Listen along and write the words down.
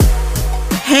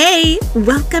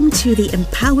Welcome to The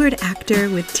Empowered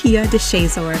Actor with Tia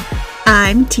DeShazor.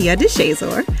 I'm Tia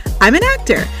DeShazor. I'm an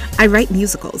actor. I write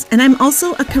musicals, and I'm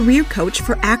also a career coach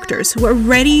for actors who are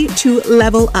ready to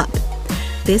level up.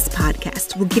 This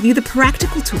podcast will give you the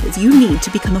practical tools you need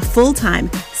to become a full-time,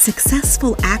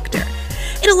 successful actor.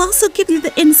 It'll also give you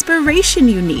the inspiration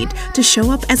you need to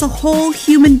show up as a whole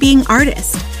human being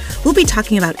artist. We'll be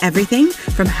talking about everything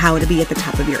from how to be at the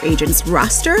top of your agent's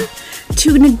roster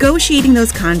to negotiating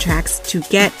those contracts to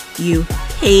get you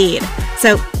paid.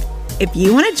 So if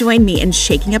you want to join me in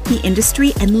shaking up the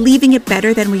industry and leaving it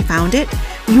better than we found it,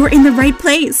 you're in the right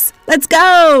place. Let's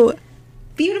go!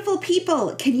 Beautiful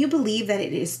people, can you believe that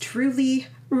it is truly,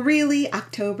 really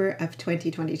October of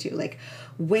 2022? Like,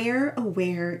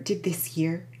 where did this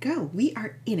year go? We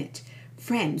are in it.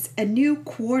 Friends, a new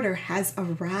quarter has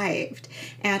arrived.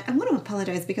 And I want to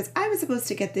apologize because I was supposed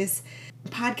to get this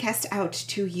podcast out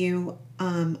to you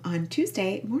on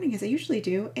Tuesday morning, as I usually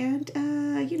do. And,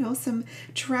 some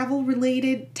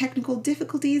travel-related technical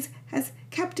difficulties has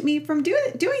kept me from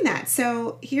doing that.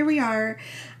 So here we are.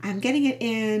 I'm getting it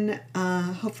in,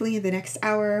 hopefully in the next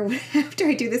hour after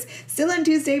I do this. Still on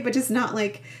Tuesday, but just not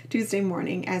like Tuesday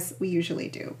morning as we usually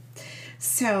do.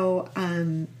 So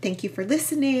thank you for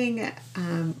listening.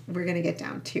 We're going to get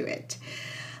down to it.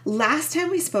 Last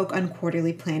time we spoke on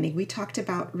quarterly planning, we talked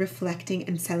about reflecting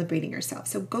and celebrating yourself.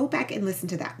 So go back and listen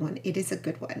to that one. It is a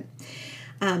good one.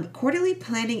 Quarterly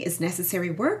planning is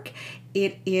necessary work.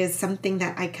 It is something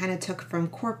that I kind of took from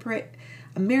corporate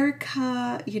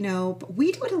America, but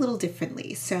we do it a little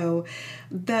differently. So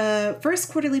the first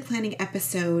quarterly planning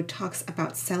episode talks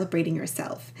about celebrating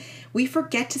yourself. We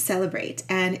forget to celebrate,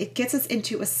 and it gets us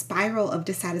into a spiral of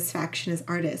dissatisfaction as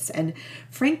artists and,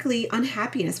 frankly,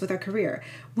 unhappiness with our career.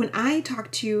 When I talk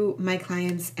to my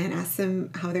clients and ask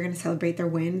them how they're going to celebrate their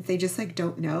wins, they just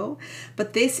don't know.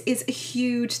 But this is a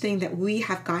huge thing that we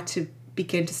have got to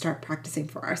begin to start practicing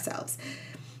for ourselves.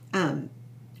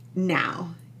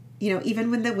 Now, even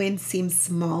when the win seems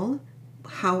small,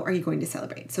 how are you going to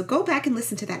celebrate? So go back and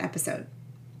listen to that episode.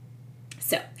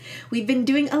 So we've been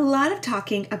doing a lot of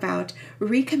talking about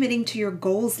recommitting to your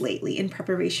goals lately in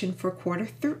preparation for quarter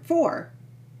four.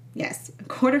 Yes,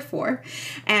 quarter four.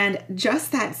 And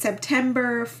just that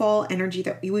September fall energy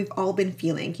that we've all been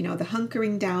feeling, the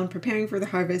hunkering down, preparing for the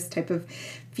harvest type of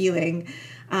feeling,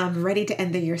 ready to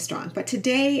end the year strong. But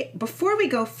today, before we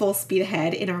go full speed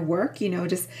ahead in our work,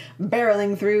 just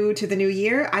barreling through to the new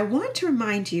year, I want to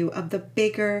remind you of the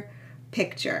bigger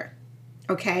picture,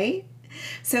 okay?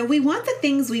 So we want the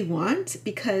things we want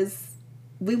because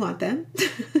we want them.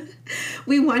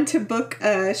 We want to book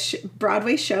a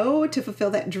Broadway show to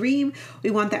fulfill that dream. We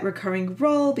want that recurring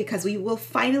role because we will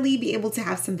finally be able to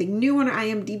have something new on our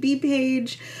IMDb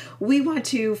page. We want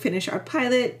to finish our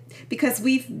pilot because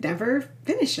we've never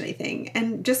finished anything.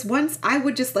 And just once, I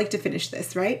would just like to finish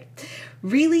this, right?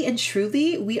 Really and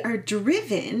truly, we are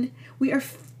driven. We are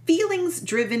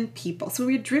feelings-driven people. So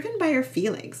we're driven by our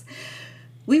feelings.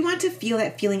 We want to feel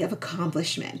that feeling of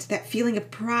accomplishment, that feeling of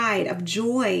pride, of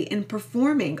joy in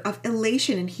performing, of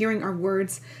elation in hearing our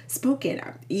words spoken,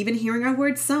 or even hearing our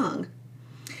words sung.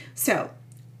 So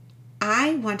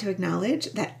I want to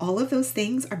acknowledge that all of those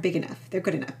things are big enough. They're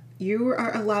good enough. You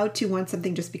are allowed to want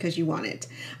something just because you want it.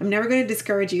 I'm never going to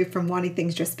discourage you from wanting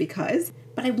things just because,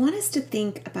 but I want us to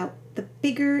think about the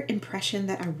bigger impression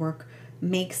that our work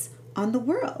makes on the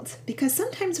world, because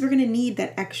sometimes we're going to need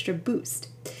that extra boost.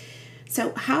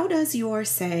 So how does your,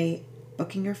 say,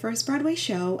 booking your first Broadway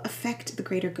show affect the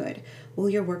greater good? Will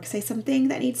your work say something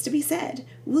that needs to be said?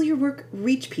 Will your work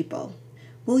reach people?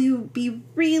 Will you be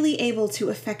really able to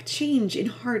affect change in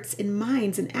hearts, in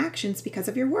minds, and actions because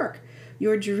of your work,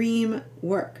 your dream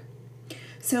work?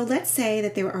 So let's say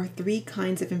that there are 3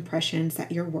 kinds of impressions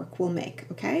that your work will make,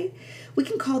 okay? We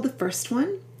can call the first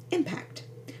one impact.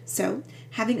 So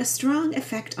having a strong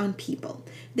effect on people.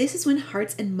 This is when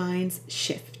hearts and minds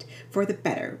shift for the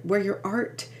better, where your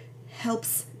art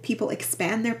helps people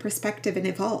expand their perspective and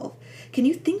evolve. Can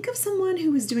you think of someone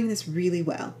who is doing this really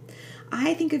well?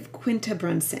 I think of Quinta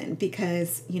Brunson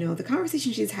because, the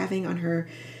conversations she's having on her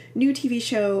new TV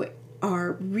show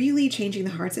are really changing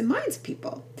the hearts and minds of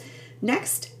people.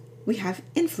 Next, we have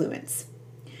influence,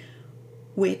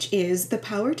 which is the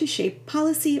power to shape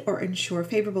policy or ensure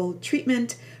favorable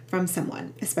treatment from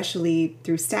someone, especially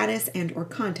through status and or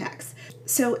contacts.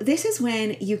 So this is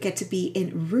when you get to be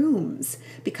in rooms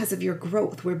because of your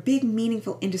growth where big,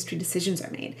 meaningful industry decisions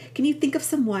are made. Can you think of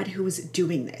someone who is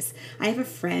doing this? I have a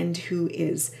friend who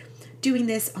is doing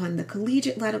this on the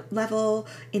collegiate level,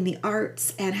 in the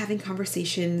arts, and having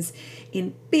conversations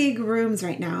in big rooms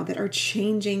right now that are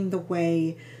changing the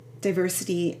way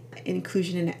diversity,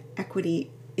 inclusion, and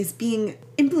equity is being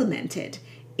implemented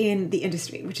in the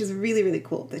industry, which is really, really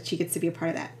cool that she gets to be a part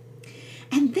of that.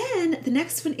 And then the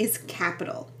next one is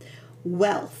capital.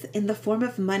 Wealth in the form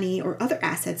of money or other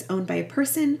assets owned by a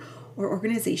person or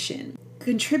organization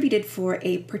contributed for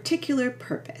a particular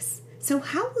purpose. So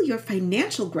how will your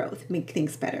financial growth make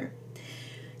things better?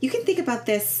 You can think about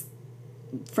this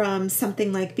from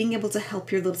something like being able to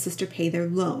help your little sister pay their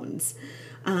loans,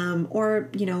 or,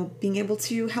 being able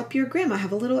to help your grandma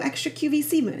have a little extra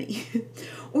QVC money,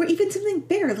 or even something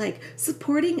bigger like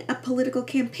supporting a political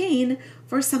campaign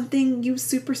for something you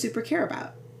super, super care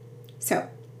about. So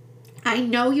I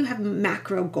know you have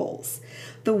macro goals,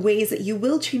 the ways that you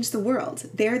will change the world.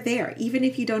 They're there. Even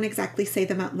if you don't exactly say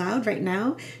them out loud right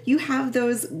now, you have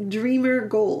those dreamer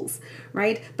goals,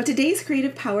 right? But today's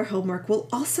Creative Power homework will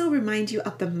also remind you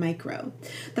of the micro.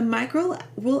 The micro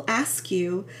will ask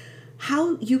you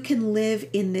how you can live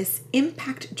in this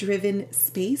impact-driven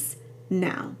space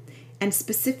now, and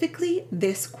specifically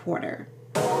this quarter.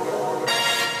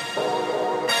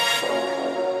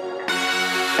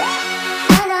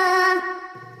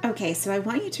 Okay, so I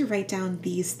want you to write down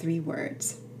these 3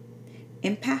 words.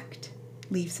 Impact,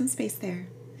 leave some space there.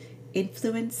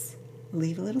 Influence,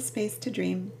 leave a little space to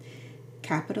dream.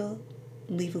 Capital,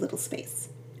 leave a little space.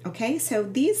 Okay, so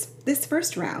this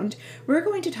first round, we're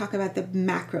going to talk about the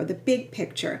macro, the big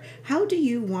picture. How do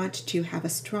you want to have a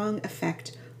strong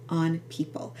effect on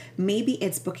people? Maybe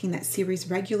it's booking that series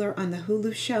regular on the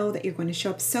Hulu show that you're going to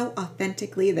show up so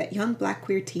authentically that young Black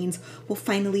queer teens will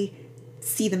finally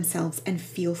see themselves and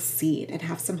feel seen and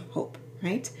have some hope,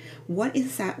 right? What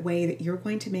is that way that you're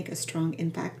going to make a strong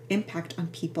impact on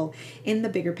people in the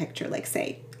bigger picture, like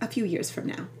say a few years from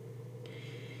now?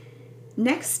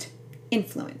 Next,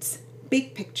 influence,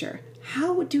 big picture.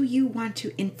 How do you want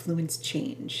to influence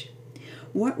change?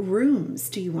 What rooms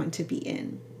do you want to be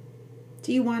in?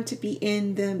 Do you want to be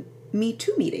in the Me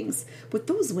Too meetings with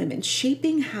those women,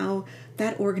 shaping how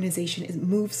that organization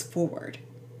moves forward?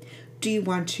 Do you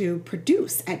want to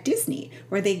produce at Disney,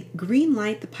 where they green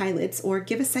light the pilots or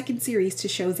give a second series to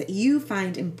shows that you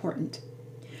find important?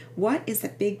 What is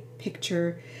that big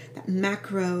picture, that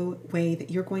macro way that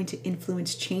you're going to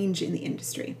influence change in the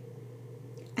industry?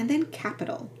 And then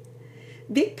capital.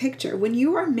 Big picture, when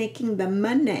you are making the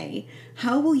money,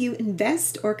 how will you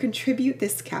invest or contribute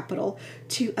this capital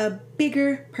to a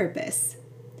bigger purpose?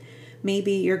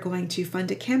 Maybe you're going to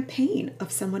fund a campaign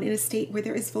of someone in a state where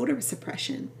there is voter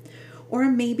suppression. Or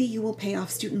maybe you will pay off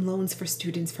student loans for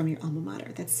students from your alma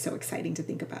mater. That's so exciting to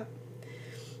think about.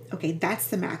 Okay, that's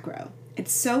the macro.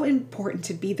 It's so important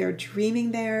to be there,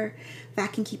 dreaming there.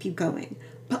 That can keep you going.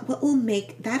 But what will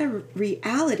make that a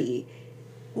reality,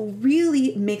 will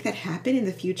really make that happen in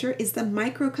the future, is the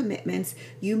micro commitments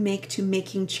you make to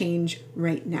making change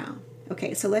right now.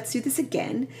 Okay, so let's do this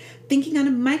again. Thinking on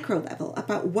a micro level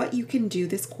about what you can do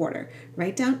this quarter.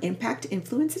 Write down impact,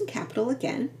 influence, and capital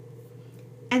again.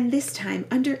 And this time,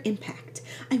 under impact,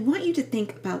 I want you to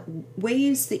think about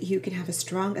ways that you can have a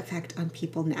strong effect on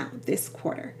people now, this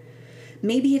quarter.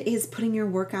 Maybe it is putting your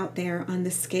work out there on the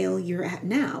scale you're at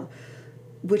now,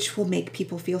 which will make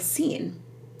people feel seen.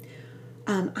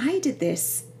 I did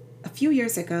this a few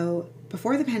years ago,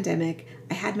 before the pandemic.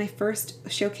 I had my first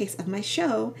showcase of my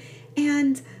show,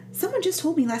 and someone just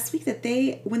told me last week that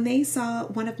when they saw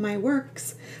one of my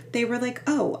works, they were like,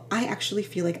 oh, I actually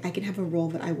feel like I can have a role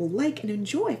that I will like and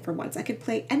enjoy for once. I could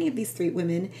play any of these 3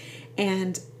 women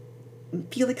and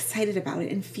feel excited about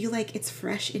it and feel like it's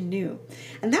fresh and new.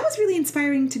 And that was really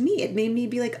inspiring to me. It made me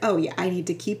be like, oh yeah, I need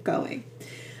to keep going.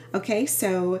 Okay,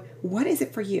 so what is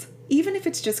it for you? Even if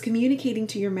it's just communicating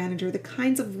to your manager the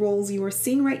kinds of roles you are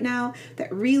seeing right now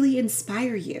that really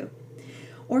inspire you.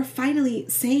 Or finally,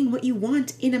 saying what you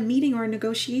want in a meeting or a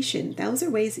negotiation. Those are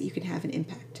ways that you can have an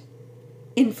impact.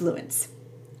 Influence.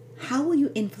 How will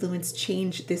you influence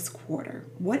change this quarter?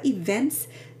 What events,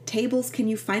 tables can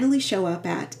you finally show up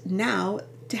at now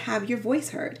to have your voice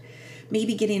heard?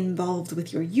 Maybe getting involved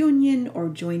with your union or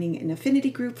joining an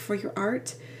affinity group for your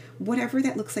art. Whatever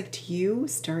that looks like to you,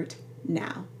 start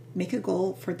now. Make a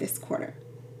goal for this quarter.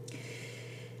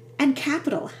 And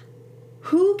capital.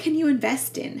 Who can you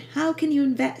invest in? How can you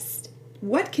invest?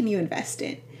 What can you invest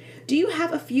in? Do you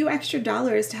have a few extra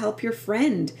dollars to help your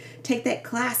friend take that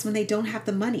class when they don't have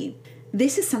the money?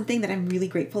 This is something that I'm really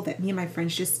grateful that me and my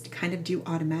friends just kind of do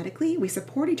automatically. We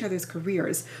support each other's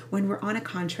careers when we're on a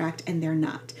contract and they're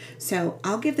not. So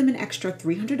I'll give them an extra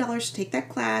 $300 to take that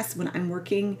class when I'm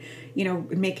working,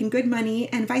 making good money,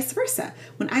 and vice versa.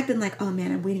 When I've been like, oh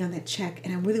man, I'm waiting on that check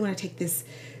and I really want to take this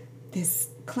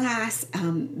class,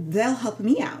 they'll help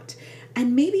me out.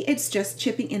 And maybe it's just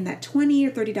chipping in that $20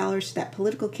 or $30 to that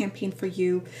political campaign for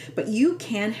you, but you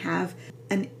can have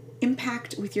an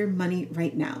impact with your money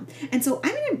right now. And so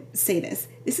I'm going to say this.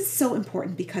 This is so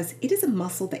important because it is a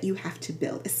muscle that you have to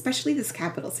build, especially this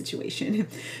capital situation.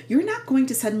 You're not going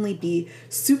to suddenly be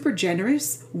super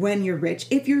generous when you're rich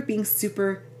if you're being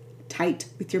super tight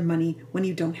with your money when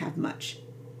you don't have much.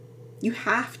 You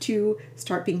have to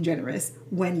start being generous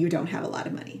when you don't have a lot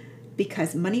of money,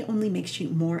 because money only makes you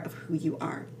more of who you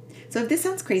are. So if this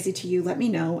sounds crazy to you, let me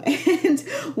know, and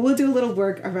we'll do a little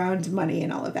work around money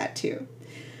and all of that too.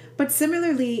 But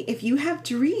similarly, if you have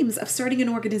dreams of starting an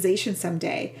organization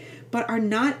someday, but are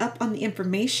not up on the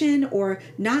information or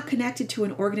not connected to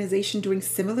an organization doing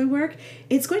similar work,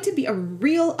 it's going to be a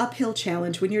real uphill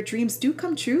challenge when your dreams do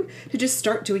come true to just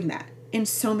start doing that in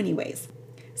so many ways.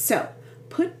 So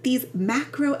put these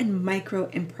macro and micro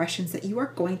impressions that you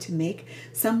are going to make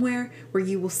somewhere where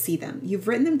you will see them. You've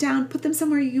written them down, put them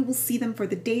somewhere you will see them for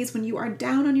the days when you are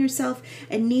down on yourself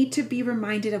and need to be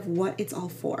reminded of what it's all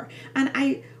for. And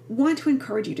I want to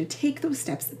encourage you to take those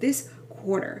steps this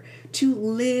quarter to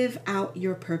live out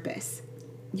your purpose,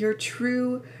 your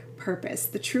true purpose,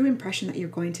 the true impression that you're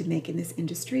going to make in this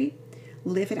industry.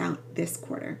 Live it out this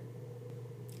quarter.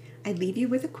 I leave you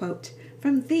with a quote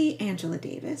from the Angela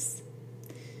Davis.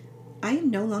 I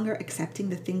am no longer accepting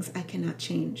the things I cannot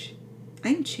change. I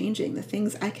am changing the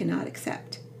things I cannot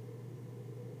accept.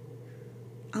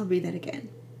 I'll read that again.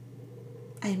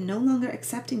 I am no longer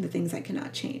accepting the things I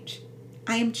cannot change.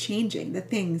 I am changing the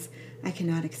things I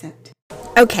cannot accept.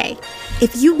 Okay,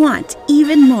 if you want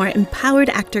even more empowered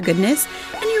actor goodness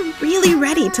and you're really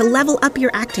ready to level up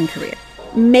your acting career,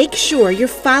 make sure you're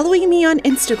following me on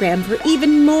Instagram for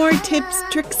even more tips,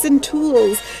 tricks, and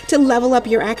tools to level up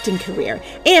your acting career.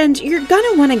 And you're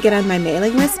gonna want to get on my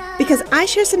mailing list because I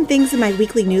share some things in my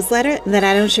weekly newsletter that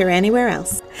I don't share anywhere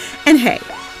else. And hey,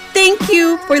 thank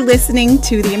you for listening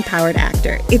to The Empowered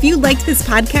Actor. If you liked this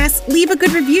podcast, leave a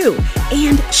good review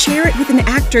and share it with an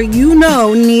actor you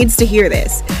know needs to hear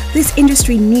this. This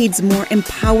industry needs more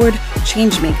empowered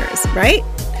change makers, right?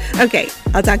 Okay,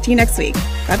 I'll talk to you next week.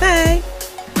 Bye-bye.